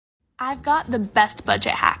I've got the best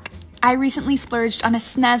budget hack. I recently splurged on a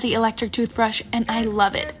snazzy electric toothbrush and I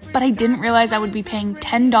love it, but I didn't realize I would be paying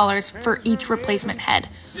 $10 for each replacement head.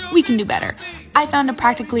 We can do better. I found a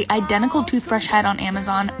practically identical toothbrush head on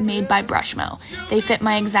Amazon made by Brushmo. They fit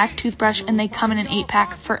my exact toothbrush and they come in an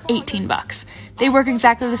 8-pack for 18 bucks. They work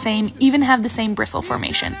exactly the same, even have the same bristle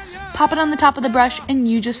formation. Pop it on the top of the brush and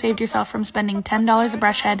you just saved yourself from spending $10 a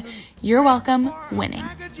brush head. You're welcome, winning.